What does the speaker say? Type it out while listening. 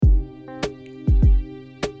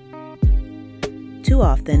Too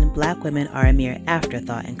often, Black women are a mere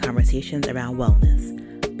afterthought in conversations around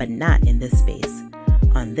wellness, but not in this space.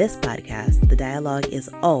 On this podcast, the dialogue is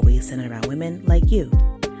always centered around women like you.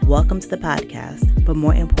 Welcome to the podcast, but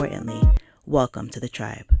more importantly, welcome to the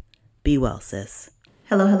tribe. Be well, sis.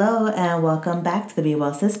 Hello, and welcome back to the Be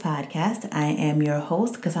Well, Sis podcast. I am your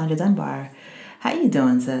host, Cassandra Dunbar. How you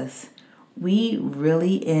doing, sis? We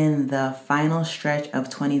really in the final stretch of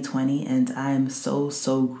 2020, and I am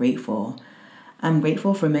so grateful. I'm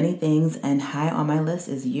grateful for many things, and high on my list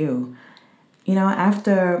is you. You know,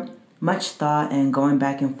 after much thought and going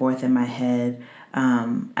back and forth in my head,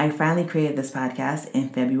 I finally created this podcast in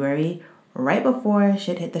February, right before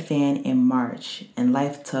shit hit the fan in March, and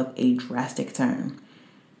life took a drastic turn.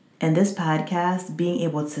 And this podcast, being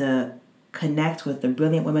able to connect with the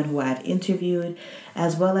brilliant women who I've interviewed,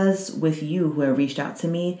 as well as with you who have reached out to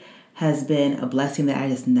me, has been a blessing that I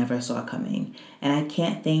just never saw coming. And I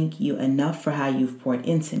can't thank you enough for how you've poured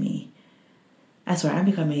into me. I swear, I'm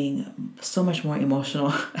becoming so much more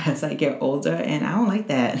emotional as I get older, and I don't like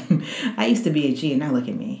that. I used to be a G, and now look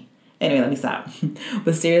at me. Anyway, let me stop.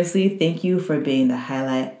 But seriously, thank you for being the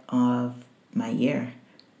highlight of my year.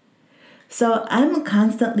 So I'm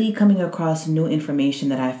constantly coming across new information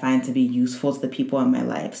that I find to be useful to the people in my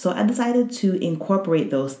life. So I decided to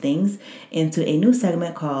incorporate those things into a new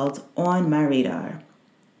segment called On My Radar.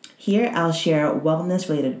 Here I'll share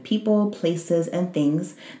wellness-related people, places, and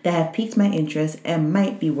things that have piqued my interest and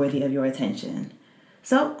might be worthy of your attention.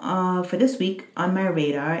 So for this week, On My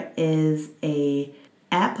Radar is an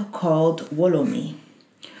app called Wolomi.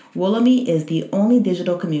 Wolomi is the only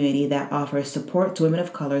digital community that offers support to women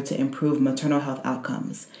of color to improve maternal health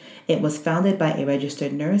outcomes. It was founded by a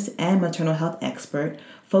registered nurse and maternal health expert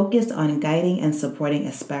focused on guiding and supporting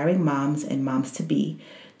aspiring moms and moms-to-be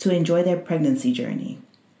to enjoy their pregnancy journey.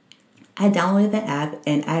 I downloaded the app,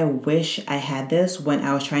 and I wish I had this when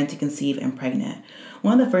I was trying to conceive and pregnant.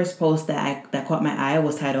 One of the first posts that caught my eye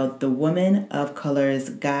was titled "The Woman of Color's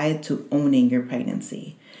Guide to Owning Your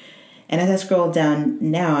Pregnancy." And as I scroll down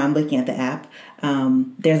now, I'm looking at the app.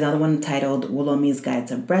 There's another one titled Wolomi's Guide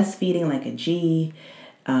to Breastfeeding Like a G.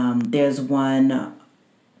 There's one,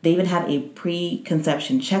 they even have a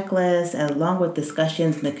preconception checklist along with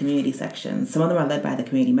discussions in the community section. Some of them are led by the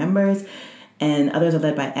community members and others are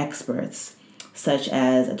led by experts, such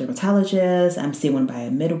as a dermatologist. I'm seeing one by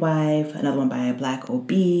a midwife, another one by a Black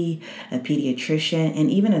OB, a pediatrician,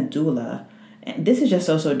 and even a doula. This is just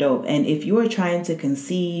so dope. And if you are trying to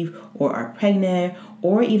conceive or are pregnant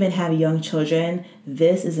or even have young children,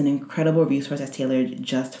 this is an incredible resource that's tailored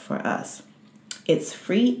just for us. It's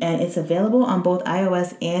free and it's available on both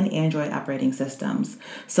iOS and Android operating systems.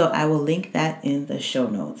 So I will link that in the show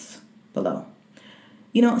notes below.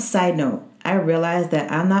 You know, side note, I realize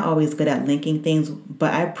that I'm not always good at linking things,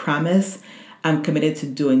 but I promise I'm committed to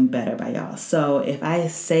doing better by y'all. So if I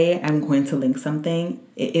say I'm going to link something,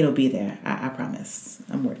 it'll be there. I promise.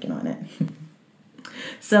 I'm working on it.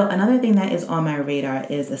 So another thing that is on my radar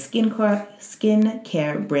is a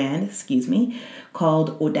skincare brand,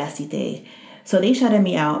 called Audacité. So they shouted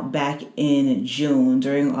me out back in June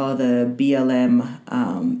during all the BLM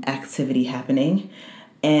activity happening.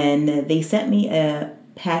 And they sent me a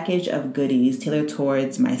package of goodies tailored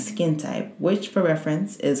towards my skin type, which for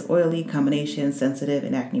reference is oily, combination, sensitive,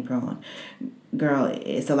 and acne prone. Girl,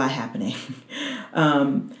 it's a lot happening.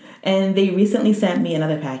 And they recently sent me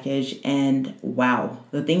another package, and wow,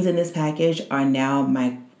 the things in this package are now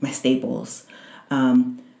my staples.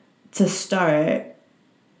 To start,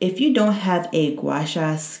 if you don't have a gua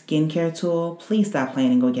sha skincare tool, please stop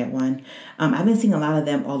playing and go get one. I've been seeing a lot of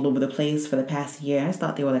them all over the place for the past year. I just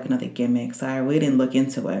thought they were like another gimmick, so I really didn't look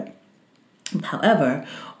into it. However,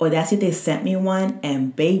 Audacité sent me one,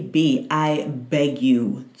 and baby, I beg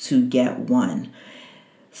you to get one.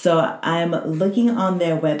 So I'm looking on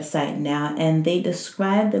their website now, and they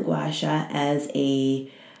describe the gua sha as this.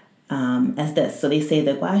 So they say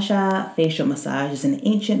the gua sha facial massage is an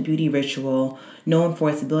ancient beauty ritual known for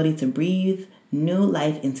its ability to breathe new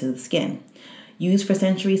life into the skin. Used for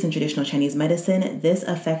centuries in traditional Chinese medicine, this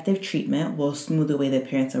effective treatment will smooth away the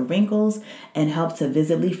appearance of wrinkles and help to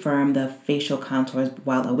visibly firm the facial contours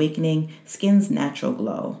while awakening skin's natural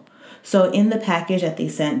glow. So in the package that they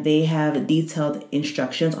sent, they have detailed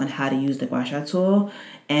instructions on how to use the gua sha tool,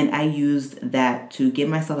 and I used that to give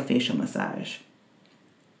myself a facial massage.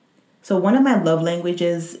 So one of my love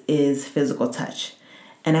languages is physical touch,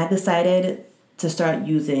 and I decided to start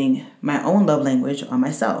using my own love language on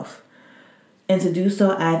myself. And to do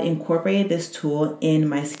so, I've incorporated this tool in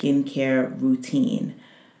my skincare routine.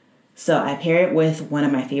 So I pair it with one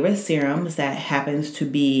of my favorite serums that happens to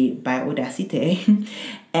be by Audacité.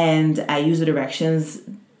 And I use the directions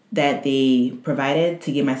that they provided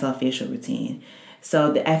to give myself facial routine.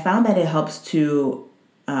 So I found that it helps to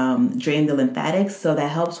drain the lymphatics. So that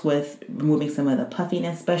helps with removing some of the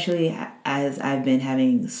puffiness, especially as I've been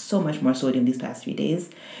having so much more sodium these past few days.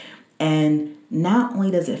 And not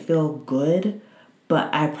only does it feel good, but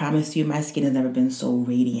I promise you, my skin has never been so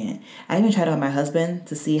radiant. I even tried it on my husband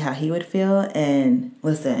to see how he would feel, and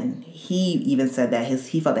listen, he even said that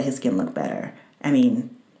he felt that his skin looked better. I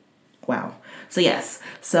mean, wow. So yes,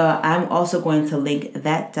 so I'm also going to link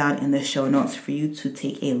that down in the show notes for you to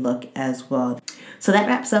take a look as well. So that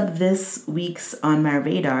wraps up this week's On My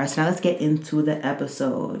Radar. So now let's get into the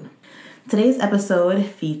episode. Today's episode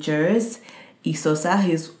features Isosa,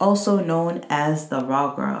 who's also known as the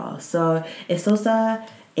Raw Girl. So Isosa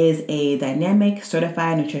is a dynamic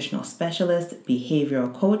certified nutritional specialist,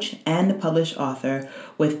 behavioral coach, and published author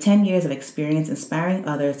with 10 years of experience inspiring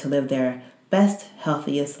others to live their best,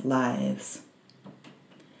 healthiest lives.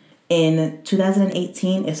 In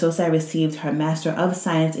 2018, Isosa received her Master of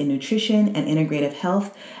Science in Nutrition and Integrative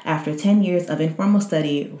Health after 10 years of informal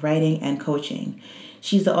study, writing, and coaching.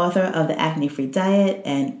 She's the author of The Acne-Free Diet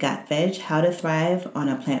and Got Veg, How to Thrive on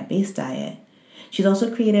a Plant-Based Diet. She's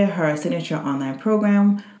also created her signature online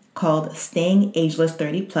program called Staying Ageless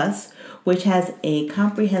 30 Plus, which has a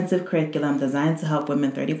comprehensive curriculum designed to help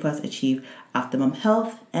women 30 plus achieve optimum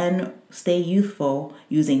health and stay youthful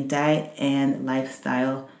using diet and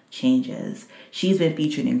lifestyle changes. She's been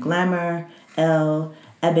featured in Glamour, Elle,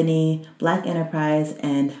 Ebony, Black Enterprise,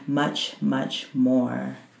 and much, much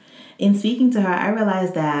more. In speaking to her, I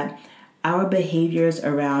realized that our behaviors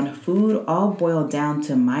around food all boil down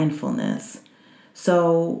to mindfulness.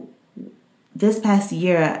 So, this past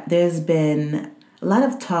year, there's been a lot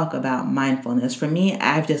of talk about mindfulness. For me,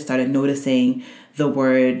 I've just started noticing the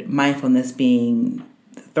word mindfulness being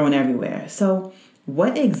thrown everywhere. So,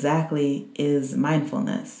 what exactly is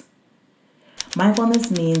mindfulness?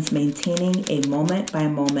 Mindfulness means maintaining a moment by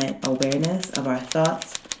moment awareness of our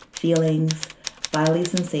thoughts, feelings, bodily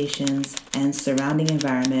sensations, and surrounding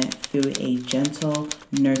environment through a gentle,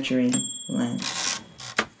 nurturing lens.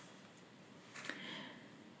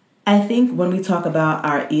 I think when we talk about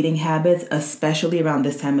our eating habits, especially around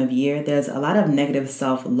this time of year, there's a lot of negative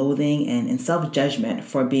self loathing and self judgment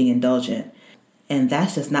for being indulgent. And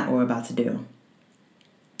that's just not what we're about to do.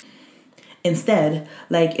 Instead,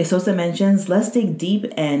 like Isosa mentions, let's dig deep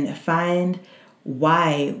and find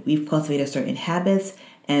why we've cultivated certain habits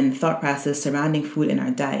and thought process surrounding food in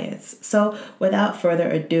our diets. So, without further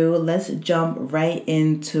ado, let's jump right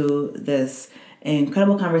into this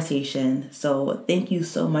incredible conversation. So, thank you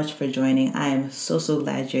so much for joining. I am so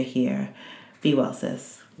glad you're here. Be well,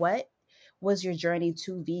 sis. What was your journey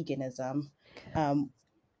to veganism? Um,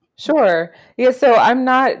 Sure. Yeah, so I'm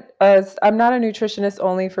not a nutritionist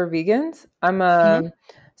only for vegans. I'm a mhm,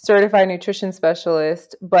 certified nutrition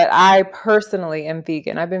specialist, but I personally am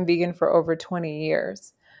vegan. I've been vegan for over 20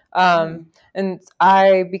 years. Um, mm, and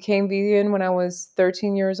I became vegan when I was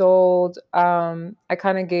 13 years old. I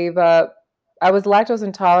kind of gave up. I was lactose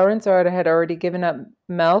intolerant, so I had already given up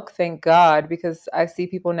milk, thank God, because I see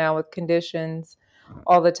people now with conditions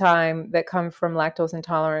all the time that come from lactose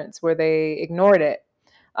intolerance where they ignored it.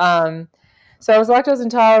 um, so I was lactose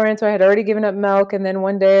intolerant, so I had already given up milk, and then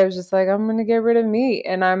one day I was just like, I'm gonna get rid of meat,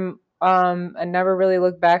 and I never really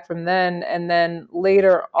looked back from then. And then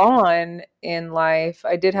later on in life,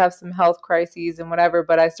 I did have some health crises and whatever,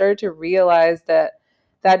 but I started to realize that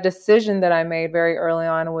that decision that I made very early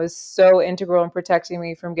on was so integral in protecting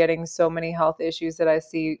me from getting so many health issues that I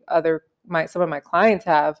see some of my clients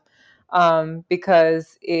have,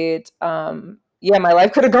 because yeah, my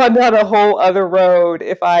life could have gone down a whole other road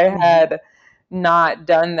if I mhm, had not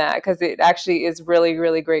done that, because it actually is really,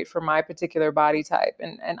 really great for my particular body type.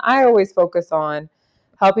 And I always focus on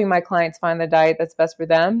helping my clients find the diet that's best for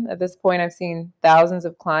them. At this point, I've seen thousands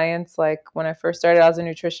of clients. Like when I first started as a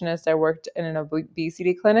nutritionist, I worked in an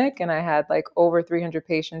obesity clinic and I had like over 300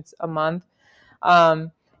 patients a month.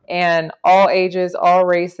 Um, and all ages, all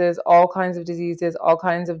races, all kinds of diseases, all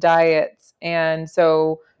kinds of diets. And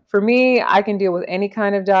so for me, I can deal with any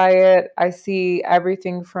kind of diet. I see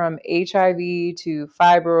everything from HIV to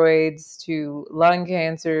fibroids to lung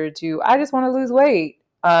cancer to I just want to lose weight.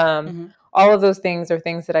 mhm. All of those things are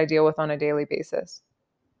things that I deal with on a daily basis.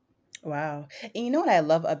 Wow. And you know what I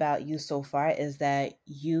love about you so far is that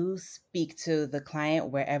you speak to the client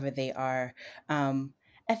wherever they are.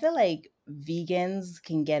 I feel like vegans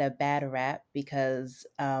can get a bad rap because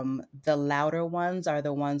the louder ones are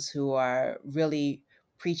the ones who are really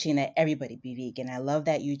preaching that everybody be vegan. I love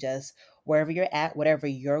that you just, wherever you're at, whatever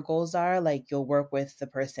your goals are, like you'll work with the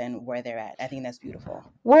person where they're at. I think that's beautiful.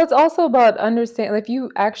 Well, it's also about understanding if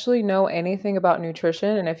you actually know anything about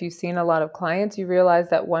nutrition and if you've seen a lot of clients, you realize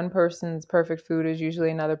that one person's perfect food is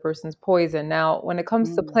usually another person's poison. Now, when it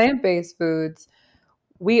comes to Mm, plant-based foods,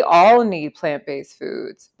 we all need plant-based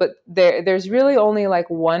foods, but there's really only like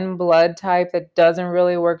one blood type that doesn't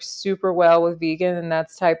really work super well with vegan, and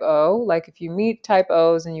that's type O. Like if you meet type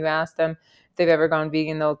O's and you ask them if they've ever gone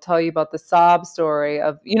vegan, they'll tell you about the sob story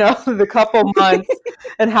of, the couple months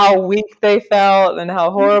and how weak they felt and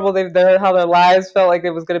how horrible how their lives felt like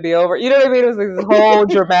it was going to be over. You know what I mean? It was like this whole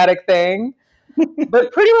dramatic thing.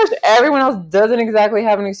 But pretty much everyone else doesn't exactly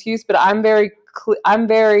have an excuse. But I'm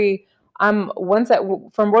once at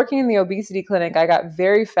from working in the obesity clinic, I got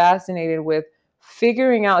very fascinated with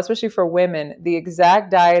figuring out, especially for women, the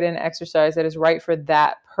exact diet and exercise that is right for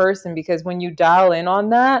that person. Because when you dial in on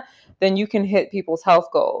that, then you can hit people's health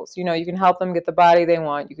goals. You can help them get the body they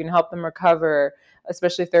want. You can help them recover,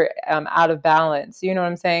 especially if they're out of balance. You know what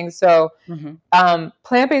I'm saying? So mhm.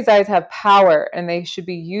 plant-based diets have power and they should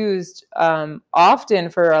be used often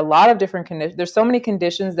for a lot of different conditions. There's so many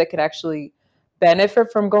conditions that could actually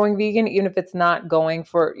benefit from going vegan, even if it's not going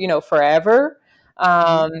for, forever.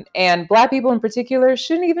 Mhm. And Black people in particular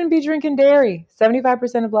shouldn't even be drinking dairy.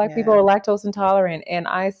 75% of Black people Yeah. are lactose intolerant. And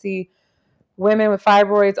I see women with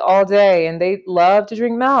fibroids all day and they love to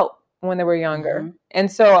drink milk when they were younger. Mhm.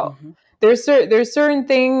 And so Mhm. there's certain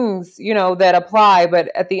things, that apply, but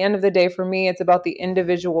at the end of the day for me it's about the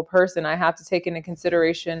individual person. I have to take into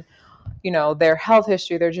consideration, their health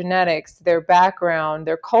history, their genetics, their background,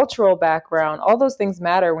 their cultural background. All those things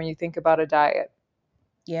matter when you think about a diet.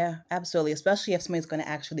 Yeah, absolutely. Especially if somebody's going to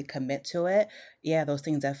actually commit to it. Yeah, those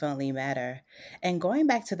things definitely matter. And going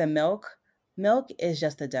back to the milk, milk is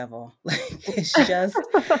just the devil. Like it's just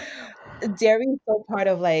dairy is so part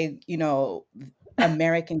of like,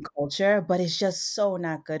 American culture, but it's just so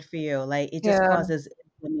not good for you. Like it just Yeah. causes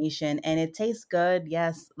inflammation and it tastes good.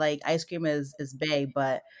 Yes, like ice cream is bae,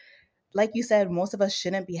 but like you said, most of us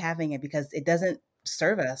shouldn't be having it because it doesn't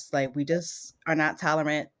serve us. Like we just are not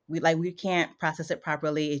tolerant. We can't process it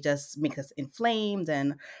properly. It just makes us inflamed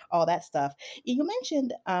and all that stuff. You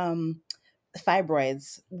mentioned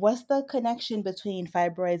fibroids. What's the connection between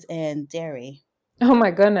fibroids and dairy? Oh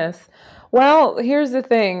my goodness. Well, here's the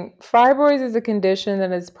thing. Fibroids is a condition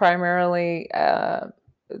that is primarily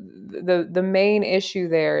the main issue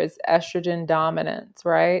there is estrogen dominance,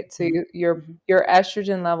 right? So Mhm, your mhm, your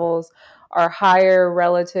estrogen levels are higher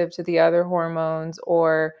relative to the other hormones,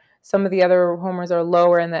 or some of the other hormones are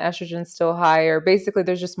lower and the estrogen's still higher. Basically,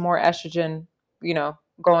 there's just more estrogen,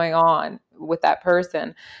 going on with that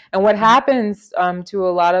person. And what mhm, happens to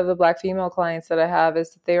a lot of the Black female clients that I have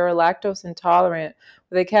is that they are lactose intolerant.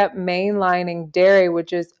 They kept mainlining dairy,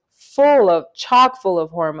 which is chock full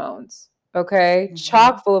of hormones. Okay, mhm,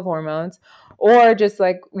 chock full of hormones, or just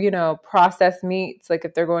like, processed meats, like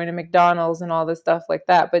if they're going to McDonald's and all this stuff like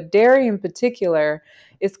that. But dairy in particular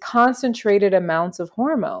is concentrated amounts of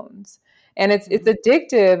hormones. And it's mhm,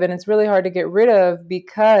 addictive and it's really hard to get rid of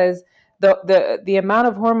because the amount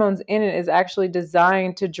of hormones in it is actually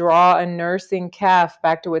designed to draw a nursing calf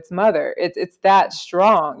back to its mother. It's that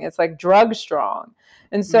strong. It's like drug strong.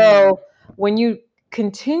 And mm, so when you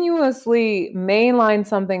continuously mainline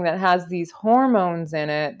something that has these hormones in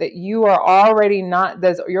it that you are already not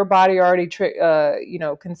that your body already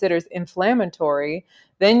considers inflammatory,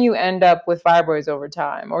 then you end up with fibroids over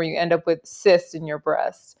time, or you end up with cysts in your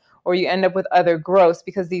breasts, or you end up with other growths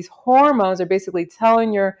because these hormones are basically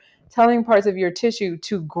telling parts of your tissue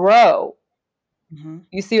to grow. mhm,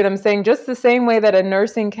 You see what I'm saying? Just the same way that a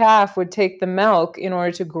nursing calf would take the milk in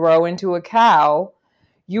order to grow into a cow,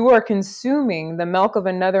 you are consuming the milk of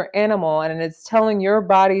another animal and it's telling your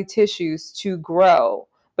body tissues to grow.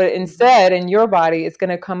 But mhm, instead, in your body, it's going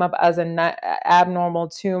to come up as an abnormal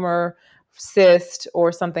tumor, cyst,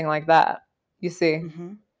 or something like that. You see?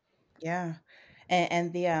 mhm. Yeah.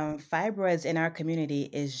 And the fibroids in our community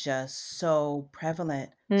is just so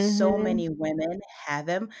prevalent. So Mm-hmm. many women have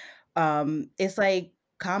them. It's like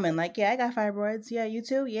common, like, yeah, I got fibroids. Yeah, you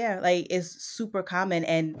too. Yeah, like it's super common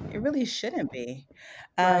and it really shouldn't be.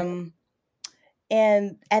 Right. Um,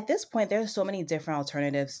 and at this point, there are so many different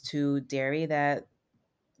alternatives to dairy that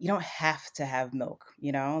you don't have to have milk,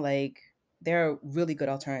 like there are really good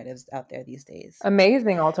alternatives out there these days.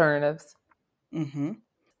 Amazing alternatives. Hmm.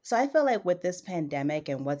 So I feel like with this pandemic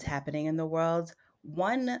and what's happening in the world,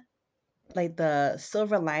 one like the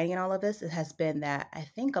silver lining in all of this, it has been that I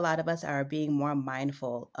think a lot of us are being more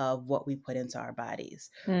mindful of what we put into our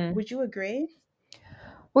bodies. Mm. Would you agree?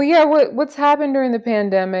 Well, yeah, what's happened during the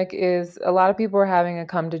pandemic is a lot of people are having a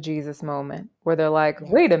come to Jesus moment where they're like,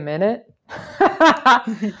 Yeah. wait a minute.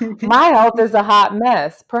 My health is a hot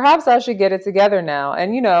mess. Perhaps I should get it together now.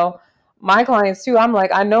 And my clients too, I'm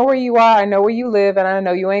like, I know where you are, I know where you live, and I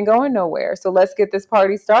know you ain't going nowhere. So let's get this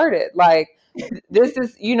party started. Like this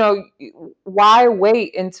is, why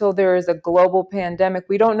wait until there is a global pandemic?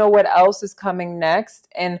 We don't know what else is coming next.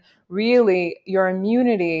 And really, your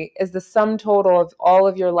immunity is the sum total of all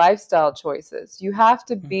of your lifestyle choices. You have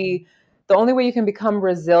to Mhm. be, the only way you can become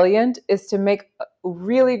resilient is to make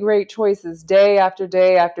really great choices day after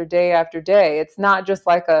day after day after day. It's not just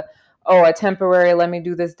like a temporary, let me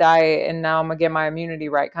do this diet and now I'm gonna get my immunity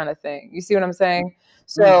right kind of thing. You see what I'm saying?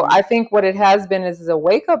 So I Mhm. think what it has been is a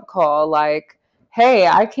wake up call like, hey,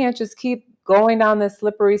 I can't just keep going down this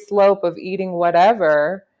slippery slope of eating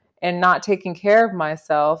whatever and not taking care of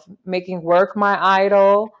myself, making work my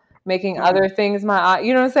idol, making other things you know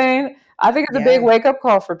what I'm saying? I think it's a big Yeah. wake up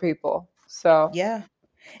call for people. So, Yeah.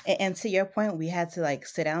 And to your point, we had to like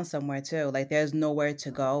sit down somewhere too. Like there's nowhere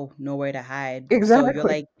to go, nowhere to hide. So you're exactly.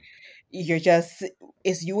 like, you're just,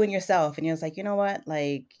 it's you and yourself. And you're just like, you know what?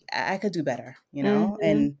 Like I could do better, you know? Hmm.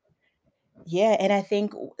 And yeah, and I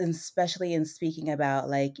think especially in speaking about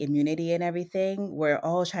like immunity and everything, we're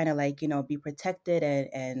all trying to like, be protected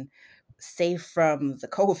and safe from the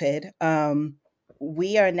COVID.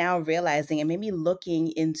 We are now realizing and maybe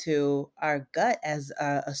looking into our gut as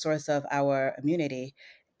a source of our immunity.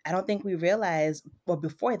 I don't think we realize, well,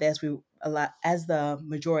 before this, we a lot as the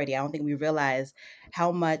majority. I don't think we realize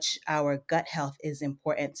how much our gut health is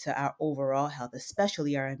important to our overall health,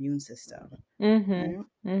 especially our immune system. Hmm. Right?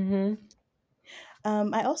 Hmm.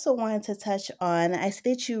 I also wanted to touch on, I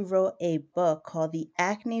see that you wrote a book called The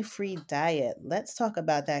Acne Free Diet. Let's talk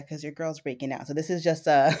about that because your girl's breaking out. So this is just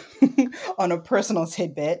on a personal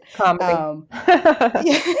tidbit. Comedy. Um,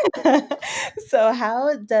 yeah. So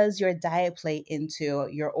how does your diet play into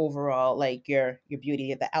your overall, like your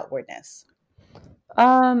beauty, the outwardness?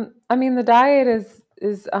 I mean, the diet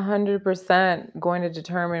is 100% going to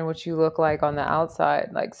determine what you look like on the outside.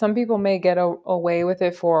 Like some people may get away with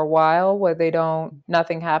it for a while where they don't,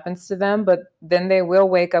 nothing happens to them, but then they will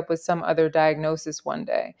wake up with some other diagnosis one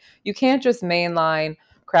day. You can't just mainline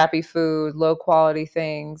crappy food, low quality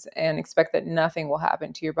things and expect that nothing will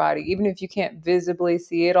happen to your body. Even if you can't visibly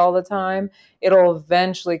see it all the time, it'll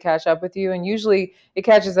eventually catch up with you. And usually it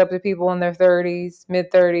catches up to people in their 30s, mid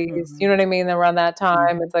 30s. You Mm-hmm. know what I mean? Around that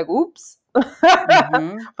time, it's like, oops,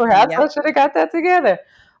 Mm-hmm. perhaps I Yep. should have got that together.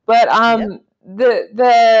 But Yep.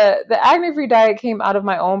 the acne free diet came out of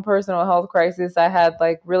my own personal health crisis. I had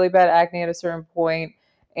like really bad acne at a certain point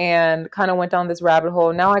and kind of went down this rabbit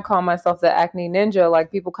hole. Now I call myself the acne ninja. Like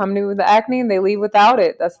people come to me with the acne and they leave without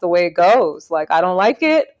it. That's the way it goes. Like I don't like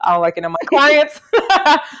it. I don't like it in my clients.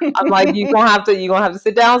 I'm like, you gonna have to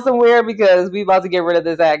sit down somewhere because we about to get rid of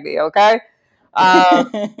this acne, okay?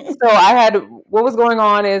 Um, so I had what was going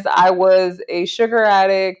on is I was a sugar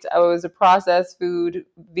addict. I was a processed food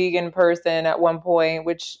vegan person at one point,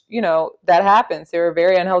 which that happens. There are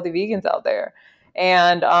very unhealthy vegans out there,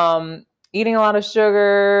 and eating a lot of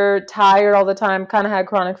sugar, tired all the time, kind of had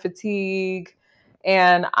chronic fatigue,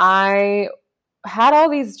 and I had all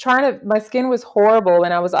these trying to my skin was horrible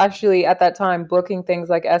and I was actually at that time booking things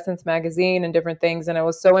like Essence magazine and different things and I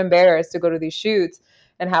was so embarrassed to go to these shoots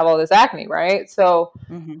and have all this acne, right? So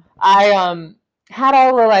Hmm. I had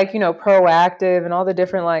all the like, proactive and all the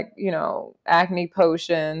different like, acne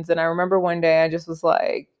potions and I remember one day I just was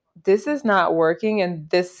like this is not working and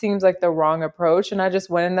this seems like the wrong approach and I just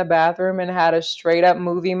went in the bathroom and had a straight up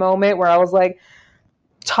movie moment where I was like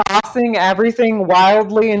tossing everything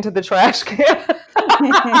wildly into the trash can.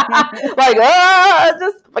 Like,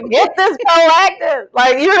 just forget this proactive.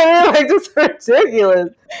 Like, you know what I mean? Like, just ridiculous.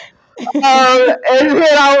 And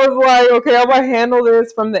then I was like, okay, I'm gonna handle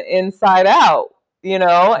this from the inside out, And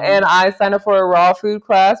I signed up for a raw food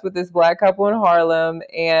class with this black couple in Harlem,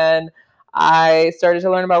 and I started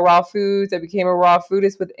to learn about raw foods. I became a raw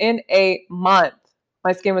foodist within a month.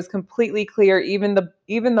 My skin was completely clear. Even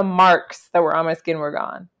the marks that were on my skin were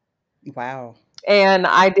gone. Wow. And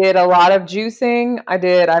I did a lot of juicing. I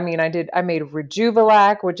made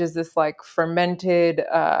Rejuvelac, which is this like fermented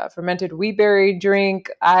wheat berry drink.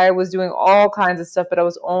 I was doing all kinds of stuff, but I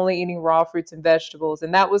was only eating raw fruits and vegetables.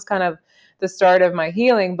 And that was kind of the start of my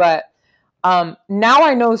healing. But now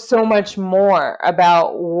I know so much more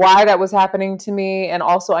about why that was happening to me. And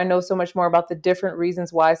also, I know so much more about the different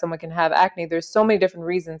reasons why someone can have acne. There's so many different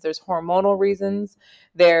reasons. There's hormonal reasons.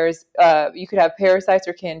 You could have parasites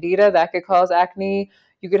or candida that could cause acne.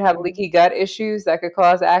 You could have Mhm. leaky gut issues that could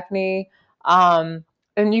cause acne. Um,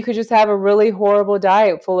 And you could just have a really horrible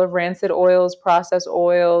diet full of rancid oils, processed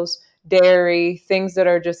oils, dairy, things that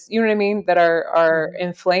are just, you know what I mean, that are Mhm.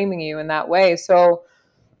 inflaming you in that way. So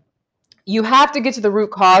you have to get to the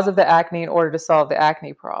root cause of the acne in order to solve the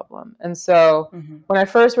acne problem. And so Mhm. when I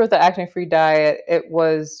first wrote the acne free diet, it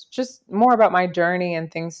was just more about my journey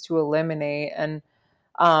and things to eliminate. And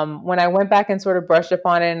when I went back and sort of brushed up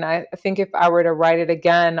on it, and I think if I were to write it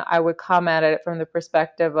again, I would come at it from the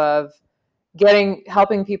perspective of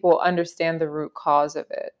helping people understand the root cause of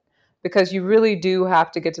it, because you really do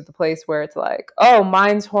have to get to the place where it's like, oh,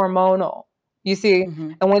 mine's hormonal, you see.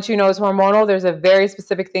 Mhm. And once you know it's hormonal, there's a very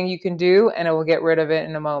specific thing you can do and it will get rid of it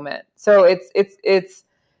in a moment. So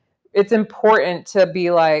it's important to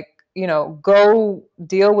be like, go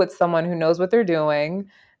deal with someone who knows what they're doing,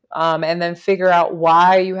 and then figure out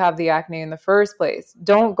why you have the acne in the first place.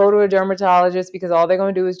 Don't go to a dermatologist because all they're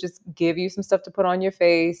going to do is just give you some stuff to put on your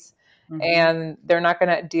face, Mhm. and they're not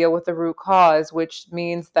going to deal with the root cause, which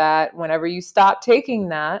means that whenever you stop taking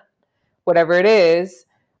that, whatever it is,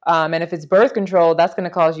 and if it's birth control, that's going to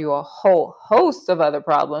cause you a whole host of other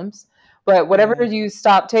problems. But whatever Yeah. you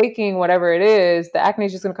stop taking, whatever it is, the acne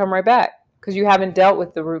is just going to come right back because you haven't dealt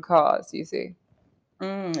with the root cause, you see.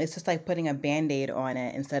 It's just like putting a Band-Aid on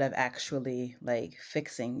it instead of actually like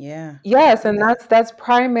fixing. Yeah, I could Yes, see and that. that's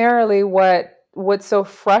primarily what's so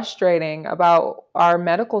frustrating about our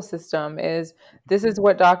medical system is this is Mhm.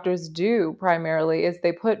 what doctors do primarily is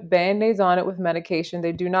they put band-aids on it with medication.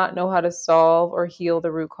 They do not know how to solve or heal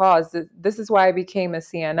the root cause. This is why I became a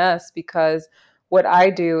CNS, because what I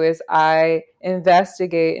do is I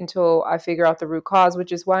investigate until I figure out the root cause,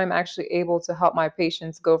 which is why I'm actually able to help my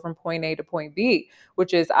patients go from point A to point B,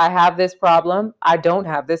 which is I have this problem, I don't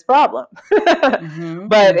have this problem. Mhm.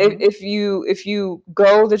 But Mhm. if you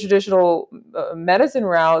go the traditional medicine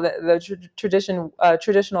route, the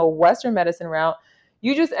traditional Western medicine route,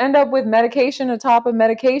 you just end up with medication atop of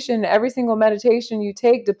medication. Every single medication you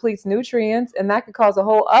take depletes nutrients, and that could cause a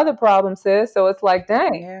whole other problem, sis. So it's like,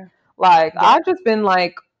 dang, Yeah. like Yep. I've just been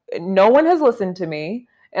like, no one has listened to me.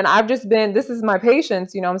 And I've just been, this is my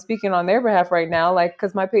patients, I'm speaking on their behalf right now, like,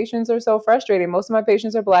 because my patients are so frustrated. Most of my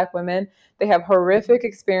patients are Black women. They have Mhm. horrific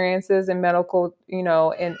experiences in medical,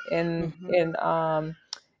 Mhm.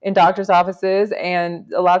 in doctors' offices,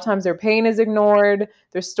 and a lot of times their pain is ignored,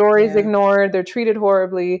 their story is Yeah. ignored, they're treated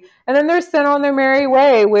horribly, and then they're sent on their merry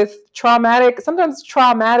way with sometimes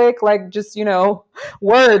traumatic, like just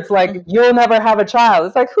words like Mhm. "you'll never have a child."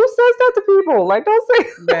 It's like, who says that to people? Like, don't say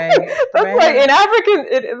Right. that's like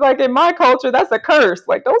Right. in like in my culture, that's a curse.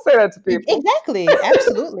 Like, don't say that to people. Exactly.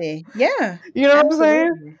 Absolutely. Yeah. You know what I'm saying?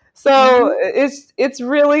 Absolutely. So Mhm. it's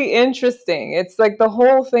really interesting. It's like the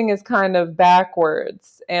whole thing is kind of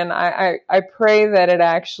backwards, and I pray that it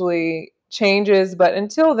actually changes. But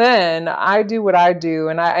until then, I do what I do,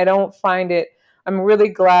 and I don't find it. I'm really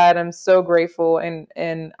glad. I'm so grateful,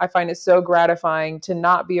 and I find it so gratifying to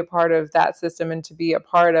not be a part of that system and to be a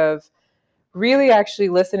part of really actually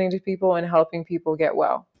listening to people and helping people get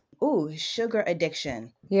well. Ooh, sugar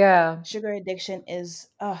addiction. Yeah. Sugar addiction is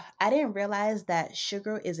I didn't realize that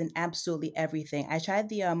sugar is in absolutely everything. I tried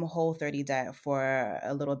the Whole30 diet for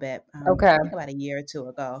a little bit, Okay. I think about a year or two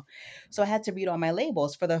ago. So I had to read all my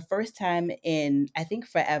labels for the first time in I think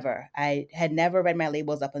forever. I had never read my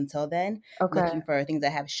labels up until then, Okay. looking for things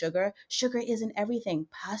that have sugar. Sugar is in everything.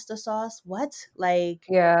 Pasta sauce, what? Like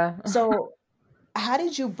Yeah. so how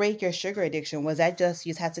did you break your sugar addiction? Was that just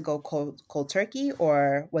you just had to go cold turkey,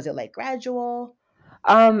 or was it like gradual?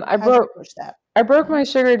 Um, I How'd you broke approach that? I broke Mhm. my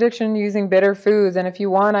sugar addiction using bitter foods, and if you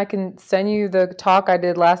want, I can send you the talk I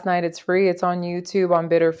did last night. It's free. It's on YouTube on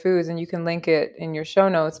bitter foods, and you can link it in your show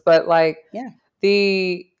notes. But like Yeah.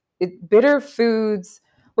 bitter foods,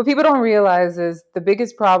 what people don't realize is the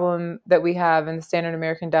biggest problem that we have in the standard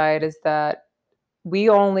American diet is that we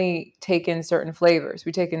only take in certain flavors.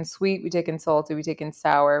 We take in sweet, we take in salty, we take in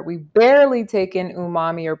sour. We barely take in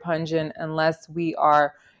umami or pungent unless we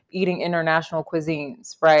are eating international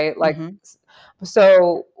cuisines, right? Like, Mhm.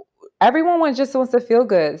 so everyone just wants to feel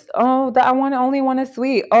good. Oh, I only want a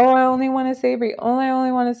sweet. Oh, I only want a savory. Oh, I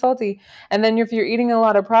only want a salty. And then if you're eating a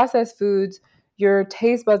lot of processed foods, your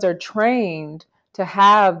taste buds are trained to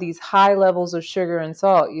have these high levels of sugar and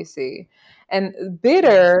salt, you see. And Yeah.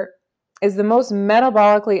 bitter is the most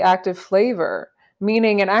metabolically active flavor,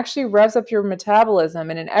 meaning it actually revs up your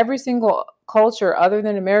metabolism. And in every single culture other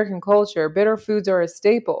than American culture, bitter foods are a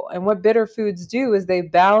staple. And what bitter foods do is they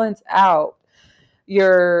balance out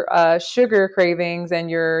your sugar cravings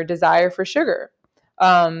and your desire for sugar.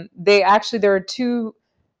 There are two,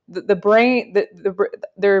 the brain,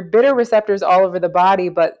 there are bitter receptors all over the body,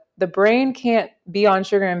 but the brain can't be on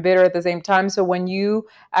sugar and bitter at the same time. So when you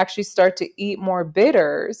actually start to eat more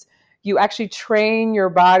bitters, you actually train your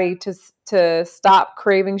body to stop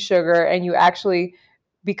craving sugar, and you actually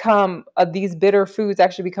become these bitter foods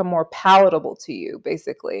actually become more palatable to you,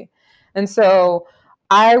 basically. And so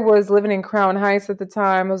I was living in Crown Heights at the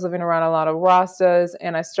time. I was living around a lot of Rastas,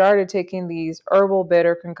 and I started taking these herbal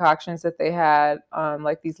bitter concoctions that they had,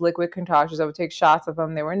 like these liquid concoctions. I would take shots of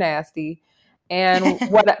them. They were nasty. And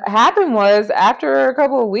what happened was, after a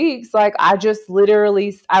couple of weeks, like I just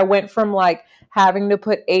literally, I went from like having to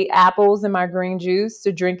put 8 apples in my green juice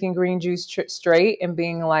to drinking green juice straight and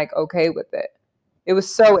being like okay with it. It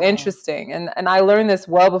was so Wow. interesting. And I learned this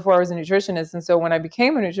well before I was a nutritionist. And so when I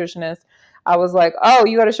became a nutritionist, I was like, oh,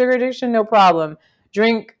 you got a sugar addiction? No problem.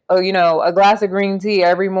 Drink, a glass of green tea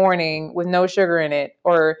every morning with no sugar in it.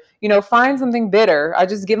 Or, find something bitter. I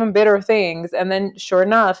just give them bitter things. And then sure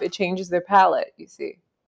enough, it changes their palate, you see.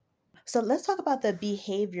 So let's talk about the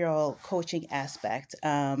behavioral coaching aspect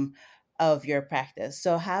of your practice.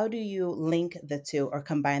 So how do you link the two or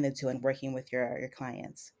combine the two in working with your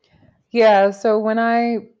clients? Yeah, so when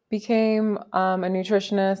I became a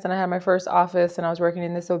nutritionist and I had my first office and I was working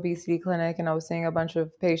in this obesity clinic and I was seeing a bunch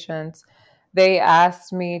of patients, they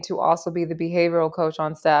asked me to also be the behavioral coach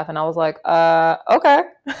on staff. And I was like, okay.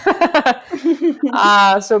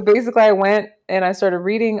 So basically, I went and I started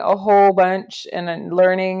reading a whole bunch and then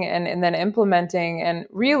learning and then implementing. And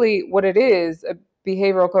really, what it is, a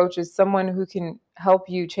behavioral coach is someone who can help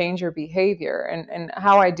you change your behavior. And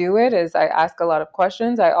how I do it is I ask a lot of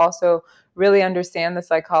questions. I also really understand the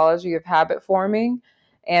psychology of habit forming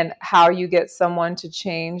and how you get someone to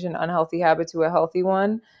change an unhealthy habit to a healthy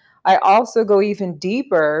one. I also go even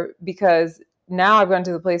deeper because now I've gotten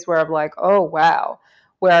to the place where I'm like, oh, wow,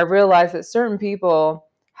 where I realize that certain people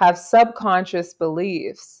have subconscious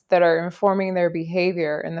beliefs that are informing their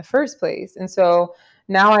behavior in the first place. And so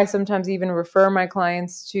now I sometimes even refer my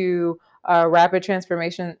clients to rapid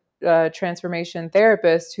transformation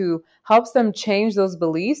therapist who helps them change those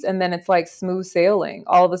beliefs, and then it's like smooth sailing.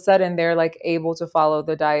 All of a sudden they're like able to follow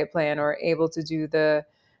the diet plan or able to do the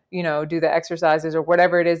exercises or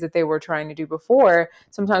whatever it is that they were trying to do before.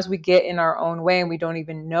 Sometimes we get in our own way and we don't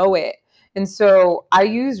even know it. And so I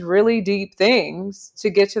use really deep things to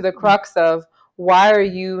get to the crux of why are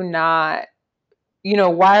you not,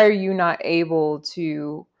 why are you not able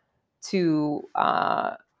to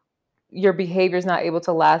your behavior is not able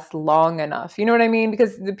to last long enough. You know what I mean?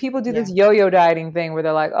 Because the people do this Yeah. yo-yo dieting thing where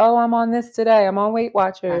they're like, "Oh, I'm on this today. I'm on Weight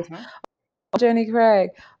Watchers. Uh-huh. Jenny Craig.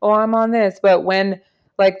 Oh, I'm on this." But when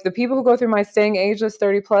like the people who go through my Staying Ageless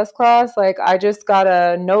 30 plus class, like I just got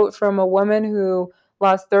a note from a woman who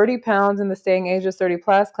lost 30 pounds in the Staying Ageless 30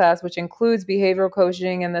 plus class, which includes behavioral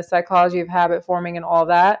coaching and the psychology of habit forming and all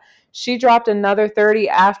that. She dropped another 30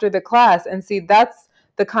 after the class. And see, that's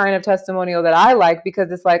the kind of testimonial that I like,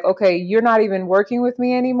 because it's like, okay, you're not even working with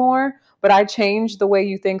me anymore, but I changed the way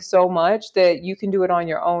you think so much that you can do it on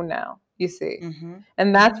your own now, you see. Mm-hmm.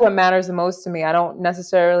 And that's Mm-hmm. what matters the most to me. I don't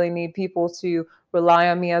necessarily need people to rely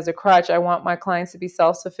on me as a crutch. I want my clients to be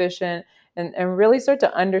self sufficient and really start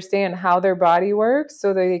to understand how their body works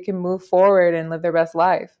so that they can move forward and live their best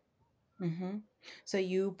life. Mm-hmm. So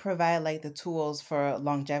you provide like the tools for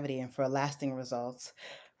longevity and for lasting results.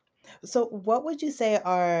 So what would you say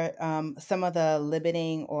are some of the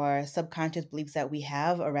limiting or subconscious beliefs that we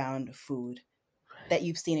have around food that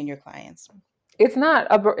you've seen in your clients? It's not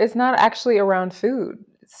actually around food,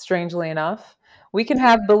 strangely enough. We can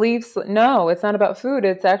have beliefs. No, it's not about food.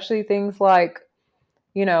 It's actually things like,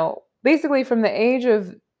 basically from the age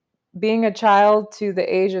of being a child to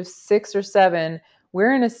the age of 6 or 7,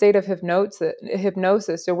 we're in a state of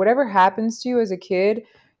hypnosis. So whatever happens to you as a kid,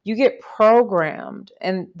 you get programmed,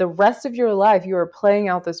 and the rest of your life you are playing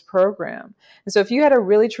out this program. And so if you had a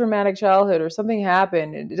really traumatic childhood or something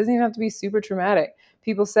happened, it doesn't even have to be super traumatic.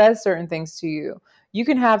 People said certain things to you. You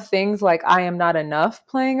can have things like "I am not enough"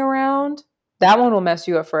 playing around. That one will mess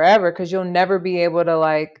you up forever because you'll never be able to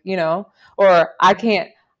or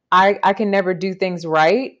I can never do things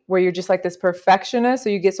right, where you're just like this perfectionist. So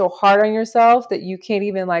you get so hard on yourself that you can't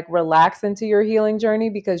even like relax into your healing journey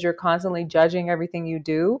because you're constantly judging everything you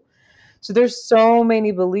do. So there's so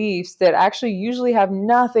many beliefs that actually usually have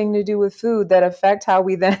nothing to do with food that affect how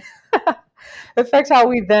we then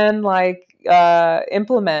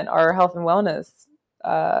implement our health and wellness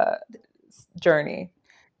uh, journey.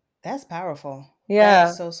 That's powerful.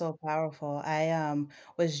 That's Yeah. so powerful. I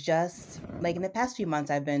was just like in the past few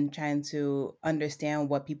months I've been trying to understand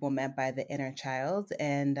what people meant by the inner child,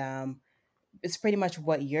 and it's pretty much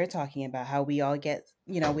what you're talking about, how we all get,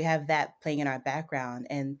 we have that playing in our background.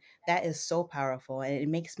 And that is so powerful. And it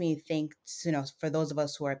makes me think, for those of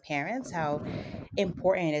us who are parents, how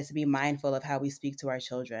important it is to be mindful of how we speak to our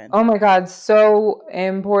children. Oh my God, so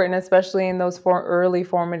important, especially in those early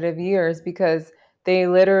formative years, because they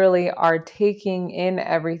literally are taking in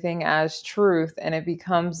everything as truth, and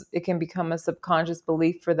it can become a subconscious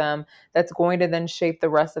belief for them that's going to then shape the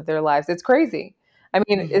rest of their lives. It's crazy. I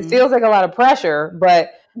mean, it Hmm. feels like a lot of pressure,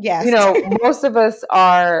 but Yes. most of us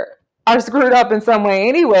are screwed up in some way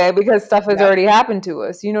anyway because stuff has Yep. already happened to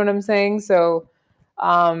us. You know what I'm saying? So,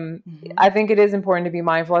 um, Hmm. I think it is important to be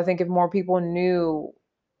mindful. I think if more people knew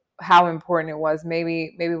how important it was,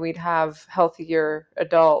 maybe we'd have healthier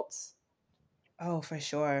adults. Oh, for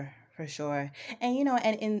sure. For sure. And,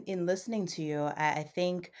 and in listening to you, I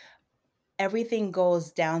think everything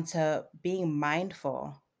goes down to being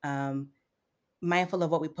mindful. Mindful of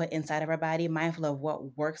what we put inside of our body, mindful of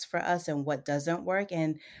what works for us and what doesn't work,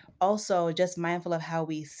 and also just mindful of how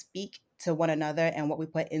we speak to one another and what we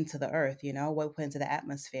put into the earth, what we put into the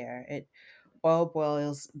atmosphere. It all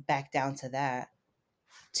boils back down to that.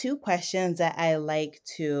 Two questions that I like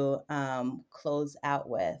to close out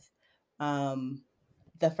with. Um,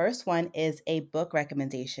 the first one is a book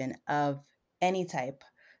recommendation of any type.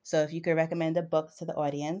 So if you could recommend a book to the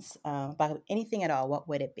audience about anything at all, what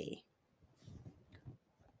would it be?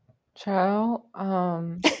 Child,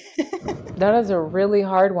 that is a really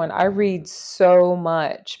hard one. I read so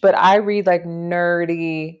much, but I read like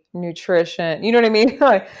nerdy nutrition. You know what I mean?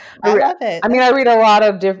 Like, I, I re- love it. I mean, I read a lot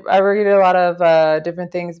of I read a lot of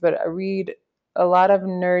different things, but I read a lot of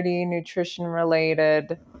nerdy nutrition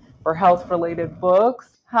related or health related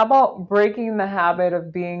books. How about Breaking the Habit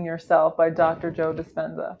of Being Yourself by Dr. Joe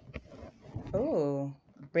Dispenza? Oh,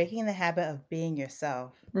 breaking the habit of being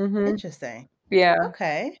yourself. Mm-hmm. Interesting. Yeah.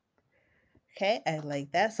 Okay. Okay, I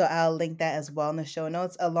like that. So I'll link that as well in the show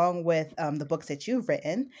notes, along with the books that you've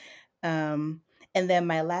written. Um, and then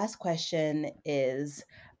my last question is,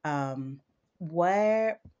 um,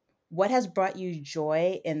 where, what has brought you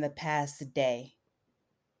joy in the past day?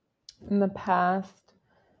 In the past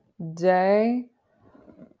day,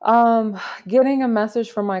 Um, getting a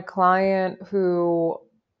message from my client who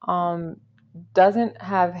um doesn't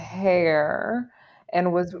have hair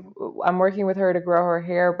and was Mhm. I'm working with her to grow her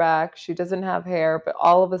hair back. She doesn't have hair, but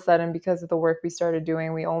all of a sudden because of the work we started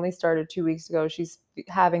doing, we only started 2 weeks ago, she's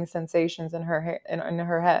having sensations in her hair in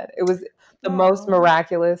her head. It was the most Oh,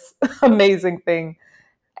 miraculous, amazing thing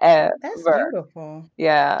that's ever. beautiful.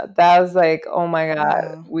 Yeah, that was like, "Oh my God,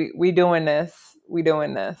 Wow. we doing this. We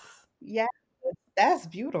doing this." Yeah, that's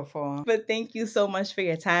beautiful. But thank you so much for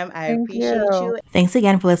your time. I Thank appreciate you. you. Thanks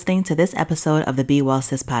again for listening to this episode of the Be Well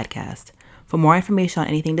Sis podcast. For more information on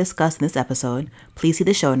anything discussed in this episode, please see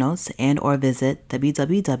the show notes and or visit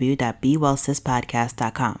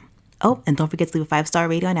www.bewellsispodcast.com. Oh, and don't forget to leave a 5-star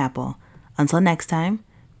rating on Apple. Until next time,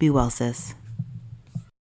 be well, sis.